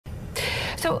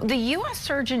So the U.S.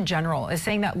 Surgeon General is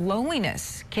saying that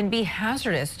loneliness can be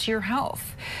hazardous to your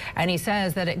health. And he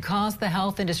says that it costs the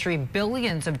health industry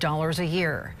billions of dollars a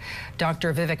year.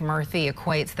 Dr. Vivek Murthy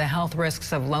equates the health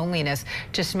risks of loneliness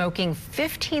to smoking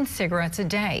 15 cigarettes a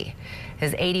day.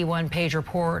 His 81-page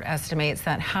report estimates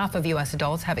that half of U.S.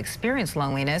 adults have experienced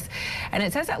loneliness. And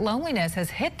it says that loneliness has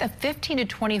hit the 15 to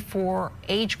 24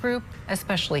 age group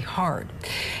especially hard.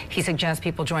 He suggests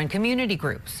people join community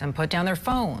groups and put down their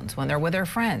phones when they're with their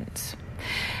friends.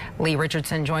 Leigh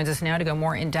Richardson joins us now to go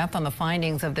more in depth on the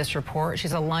findings of this report.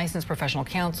 She's a licensed professional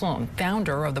counsel and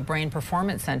founder of the Brain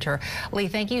Performance Center. Leigh,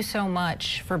 thank you so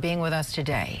much for being with us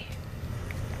today.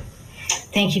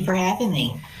 Thank you for having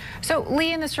me. So,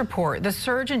 Leigh, in this report, the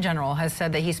Surgeon General has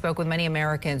said that he spoke with many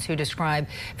Americans who describe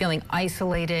feeling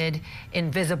isolated,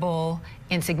 invisible,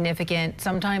 insignificant.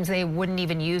 Sometimes they wouldn't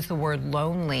even use the word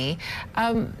lonely.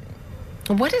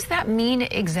 What does that mean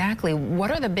exactly? What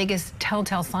are the biggest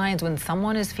telltale signs when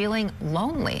someone is feeling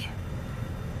lonely?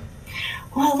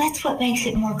 Well, that's what makes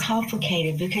it more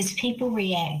complicated because people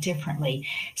react differently.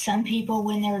 Some people,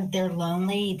 when they're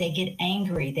lonely, they get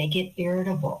angry, they get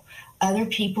irritable. Other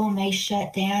people may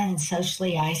shut down and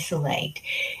socially isolate.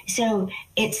 So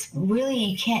it's really,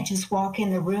 you can't just walk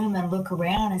in the room and look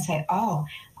around and say, oh,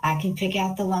 I can pick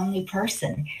out the lonely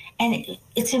person. And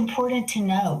it's important to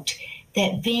note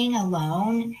that being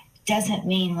alone doesn't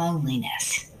mean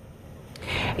loneliness.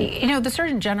 You know, the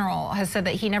Surgeon General has said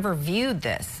that he never viewed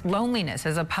this loneliness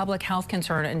as a public health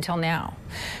concern until now.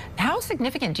 How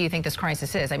significant do you think this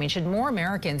crisis is? I mean, should more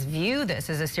Americans view this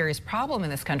as a serious problem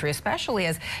in this country, especially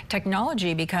as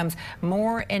technology becomes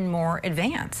more and more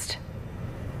advanced?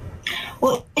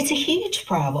 Well, it's a huge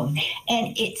problem,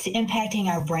 and it's impacting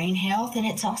our brain health, and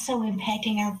it's also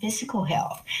impacting our physical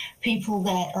health. People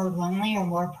that are lonely are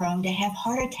more prone to have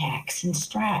heart attacks and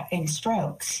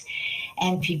strokes.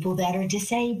 And people that are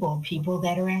disabled, people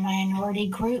that are in minority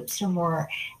groups are more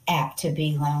apt to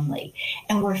be lonely.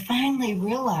 And we're finally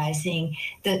realizing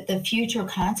that the future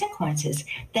consequences.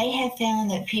 They have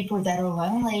found that people that are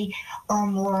lonely are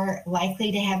more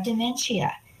likely to have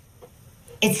dementia.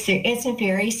 It's a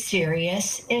very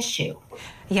serious issue.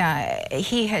 Yeah,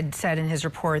 he had said in his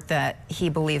report that he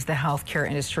believes the healthcare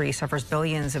industry suffers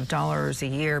billions of dollars a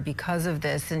year because of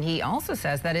this. And he also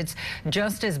says that it's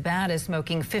just as bad as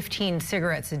smoking 15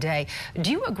 cigarettes a day. Do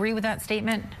you agree with that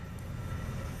statement?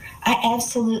 I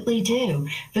absolutely do,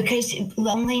 because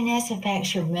loneliness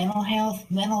affects your mental health.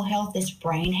 Mental health is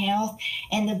brain health,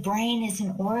 and the brain is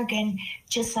an organ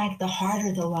just like the heart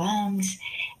or the lungs.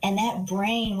 And that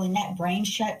brain, when that brain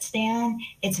shuts down,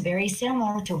 it's very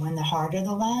similar to when the heart or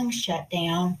the lungs shut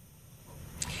down.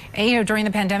 And, you know, during the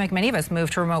pandemic, many of us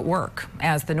moved to remote work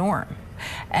as the norm.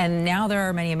 And now there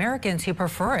are many Americans who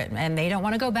prefer it, and they don't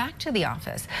want to go back to the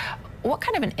office. What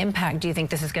kind of an impact do you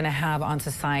think this is going to have on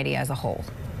society as a whole?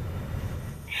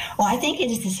 Well, I think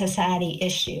it is a society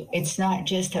issue. It's not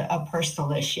just a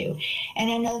personal issue.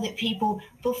 And I know that people,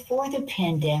 before the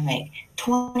pandemic,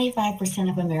 25%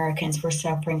 of Americans were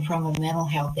suffering from a mental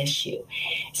health issue.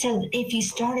 So if you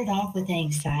started off with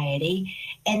anxiety,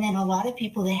 and then a lot of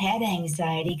people that had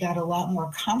anxiety got a lot more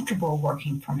comfortable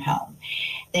working from home.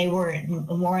 They were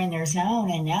more in their zone,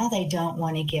 and now they don't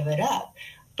want to give it up.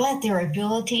 But their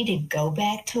ability to go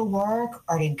back to work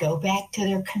or to go back to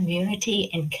their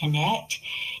community and connect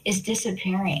is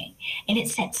disappearing. And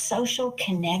it's that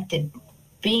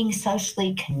being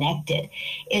socially connected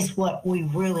is what we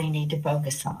really need to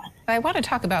focus on. I want to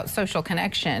talk about social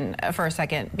connection for a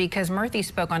second, because Murthy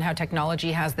spoke on how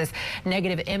technology has this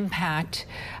negative impact,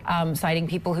 citing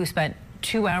people who spent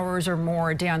 2 hours or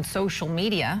more a day on social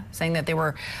media, saying that they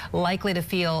were likely to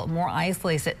feel more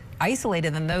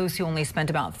isolated than those who only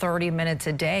spent about 30 minutes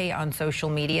a day on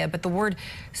social media. But the word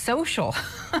social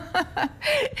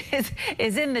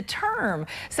is in the term.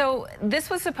 So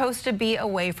this was supposed to be a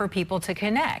way for people to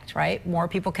connect, right? More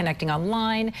people connecting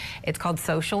online. It's called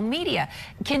social media.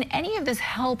 Can any of this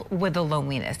help with the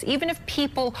loneliness, even if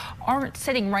people aren't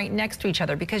sitting right next to each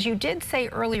other? Because you did say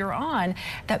earlier on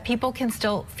that people can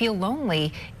still feel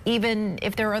lonely even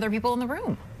if there are other people in the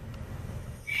room.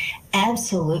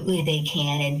 Absolutely they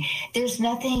can. And there's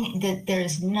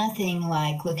nothing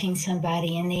like looking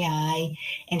somebody in the eye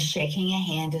and shaking a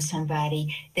hand to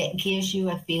somebody that gives you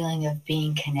a feeling of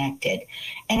being connected.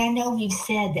 And I know we've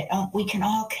said that we can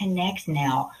all connect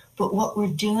now, but what we're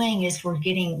doing is we're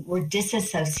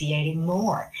disassociating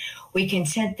more. We can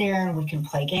sit there and we can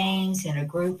play games in a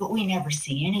group, but we never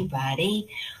see anybody.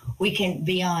 We can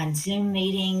be on Zoom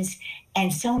meetings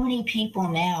And so many people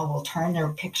now will turn their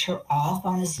picture off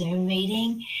on a Zoom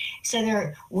meeting.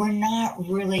 So we're not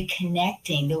really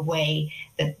connecting the way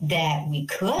that we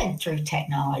could through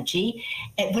technology,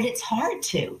 but it's hard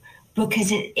to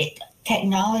because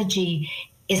technology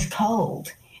is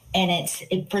cold. And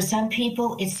for some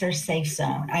people, it's their safe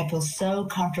zone. I feel so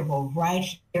comfortable right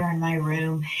here in my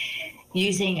room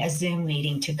using a Zoom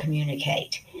meeting to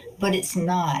communicate, but it's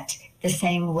not the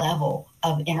same level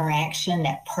of interaction,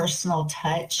 that personal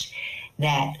touch,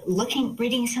 that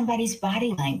reading somebody's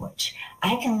body language.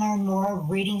 I can learn more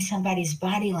reading somebody's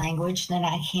body language than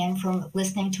I can from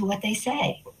listening to what they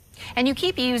say. And you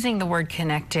keep using the word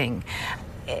connecting.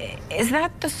 Is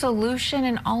that the solution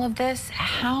in all of this?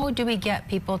 How do we get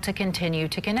people to continue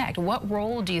to connect? What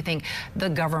role do you think the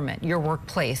government, your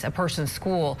workplace, a person's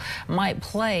school might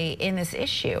play in this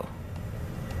issue?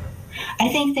 I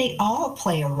think they all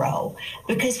play a role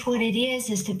because what it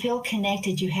is to feel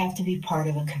connected, you have to be part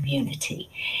of a community.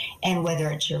 And whether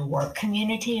it's your work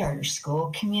community or your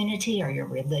school community or your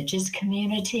religious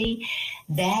community,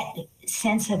 that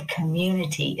sense of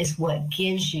community is what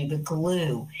gives you the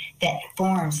glue that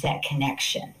forms that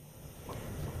connection.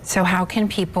 So how can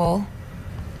people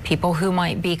who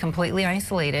might be completely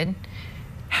isolated,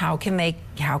 how can they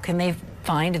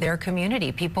find their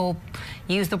community? People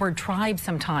use the word tribe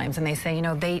sometimes, and they say, you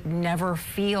know, they never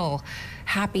feel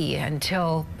happy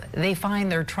until they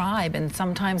find their tribe, and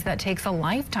sometimes that takes a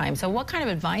lifetime. So what kind of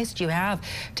advice do you have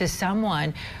to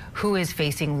someone who is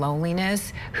facing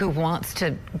loneliness, who wants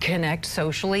to connect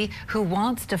socially, who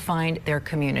wants to find their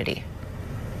community?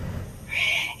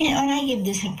 You know, and I give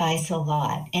this advice a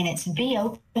lot, and it's be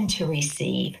open to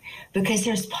receive because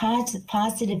there's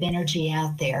positive energy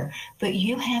out there, but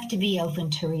you have to be open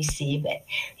to receive it.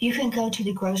 You can go to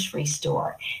the grocery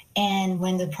store, and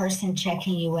when the person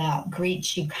checking you out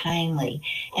greets you kindly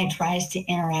and tries to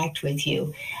interact with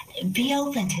you, be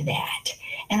open to that.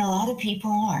 And a lot of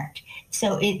people aren't.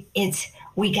 So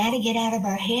we got to get out of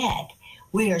our head.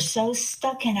 We are so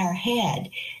stuck in our head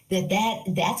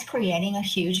that's creating a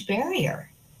huge barrier.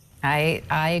 I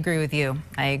agree with you.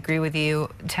 I agree with you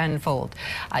tenfold.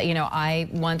 You know, I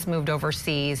once moved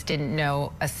overseas, didn't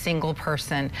know a single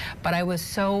person, but I was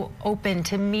so open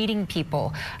to meeting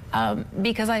people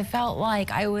because I felt like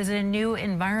I was in a new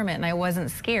environment and I wasn't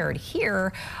scared.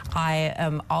 Here, I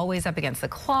am always up against the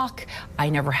clock. I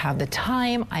never have the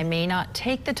time. I may not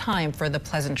take the time for the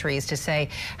pleasantries to say,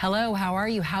 hello, how are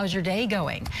you? How's your day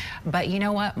going? But you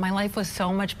know what? My life was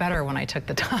so much better when I took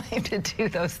the time to do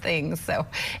those things. So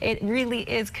it really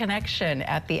is connection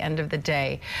at the end of the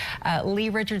day. Leigh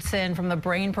Richardson from the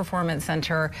Brain Performance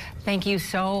Center, thank you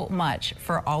so much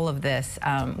for all of this.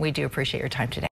 We do appreciate your time today.